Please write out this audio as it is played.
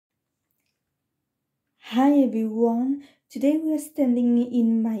Hi everyone, today we are standing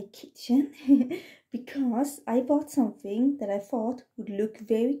in my kitchen because I bought something that I thought would look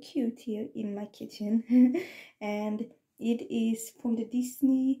very cute here in my kitchen and it is from the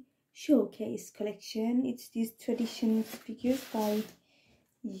Disney Showcase collection. It's these tradition figures by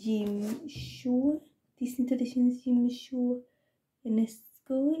Jim Shore, Disney Traditions Jim Shore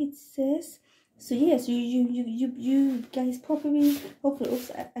UNESCO it says. So yes, you guys probably, hopefully,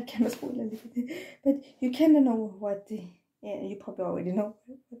 oops, I cannot spoil a little bit, but you kind of know what, yeah, you probably already know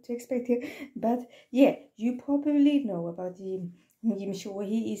what to expect here, but yeah, you probably know about Jim Shore.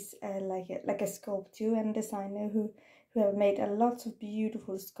 He is like a sculptor and designer who have made a lot of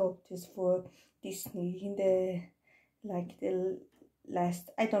beautiful sculptures for Disney in the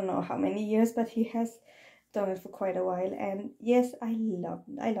last, I don't know how many years, but he has done it for quite a while, and yes, I love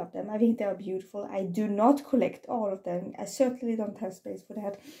them. I think they are beautiful. I do not collect all of them. I certainly don't have space for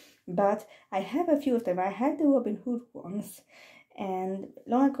that, but I have a few of them. I had the Robin Hood ones, and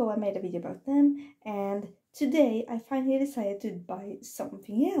long ago I made a video about them, and today I finally decided to buy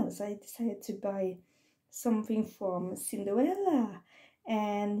something else. I decided to buy something from Cinderella,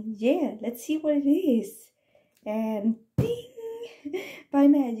 and yeah, let's see what it is. And ding! By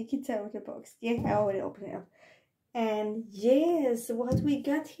magic, it's out of the box. Yeah, I already opened it up. And yes, what we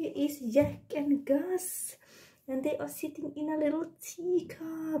got here is Jack and Gus. And they are sitting in a little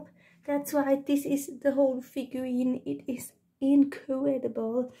teacup. That's right, this is the whole figurine. It is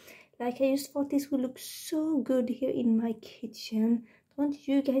incredible. Like, I just thought this would look so good here in my kitchen. Don't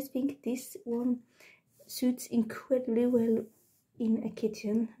you guys think this one suits incredibly well in a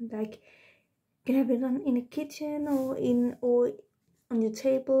kitchen? Like, you can have it on in a kitchen or on your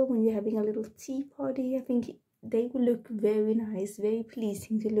table when you're having a little tea party. I think they will look very nice, very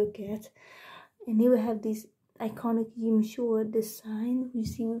pleasing to look at. And here we have this iconic Jim Shore design. You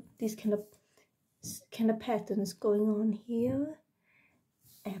see these kind of patterns going on here.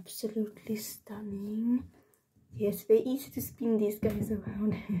 Absolutely stunning. Yes, very easy to spin these guys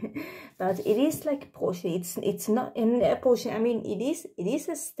around. But it is like porcelain. It's not in a porcelain. I mean, it is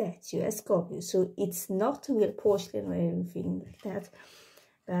a statue, a sculpture, so it's not real porcelain or anything like that.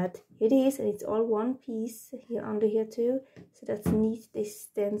 But it is, and it's all one piece here under here too. So that's neat. This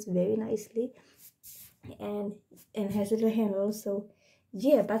stands very nicely, and has a little handle. So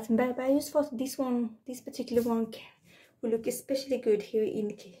yeah, but I just thought this particular one will look especially good here in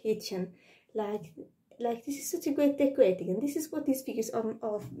the kitchen. Like this is such a great decorating, and this is what these figures are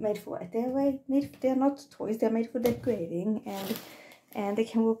made for. They're not toys. They're made for decorating, and they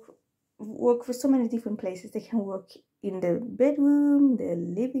can work for so many different places. They can work in the bedroom, the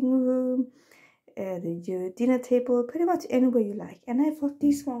living room, your dinner table, pretty much anywhere you like. And I thought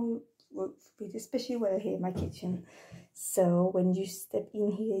this one would work with especially well here in my kitchen. So when you step in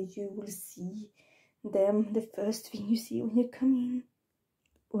here, you will see them. The first thing you see when you come in,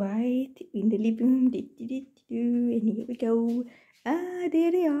 right in the living room, and here we go. Ah,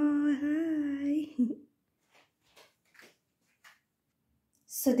 there they are. Hi.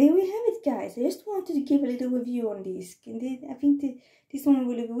 So there we have it, guys. I just wanted to give a little review on this. I think this one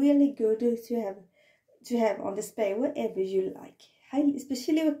will look really good to have on display wherever you like. I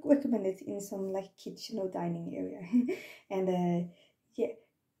especially recommend it in some like kitchen or dining area. And yeah,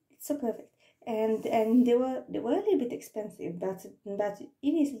 it's so perfect. And they were a little bit expensive, but it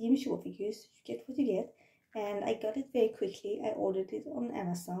is Jim Shore figures. You get what you get, and I got it very quickly. I ordered it on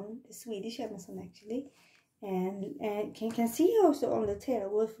Amazon, the Swedish Amazon actually, and can see also on the tail.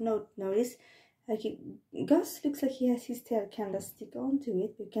 Worth notice, like Gus looks like he has his tail kind of stick onto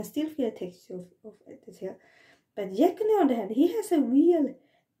it. You can still feel the texture of the tail, but Jack on the other hand, he has a real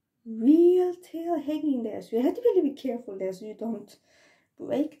tail hanging there. So you have to really be careful there so you don't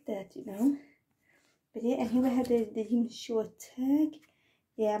break that, you know. But yeah, and here we have the Jim Shore tag.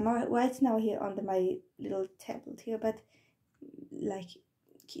 Yeah, I'm right now here under my little tablet here, but like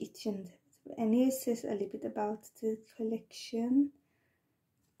kitchen. And here it says a little bit about the collection.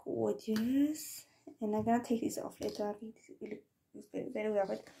 Gorgeous. And I'm gonna take this off later. I think it looks very well.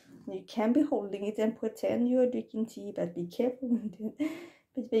 But you can be holding it and pretend you're drinking tea, but be careful with it.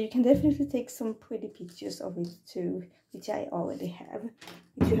 But you can definitely take some pretty pictures of it too, which I already have,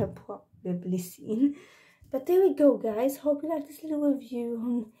 which you have probably seen. But there we go, guys. Hope you like this little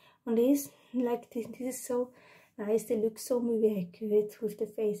review on this. Like this is so nice. They look so movie accurate with the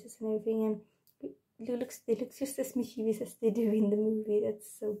faces and everything, and they look just as mischievous as they do in the movie.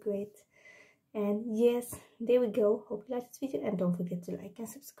 That's so great. And yes, there we go. Hope you like this video, and don't forget to like and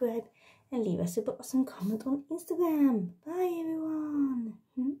subscribe and leave a super awesome comment on Instagram. Bye everyone.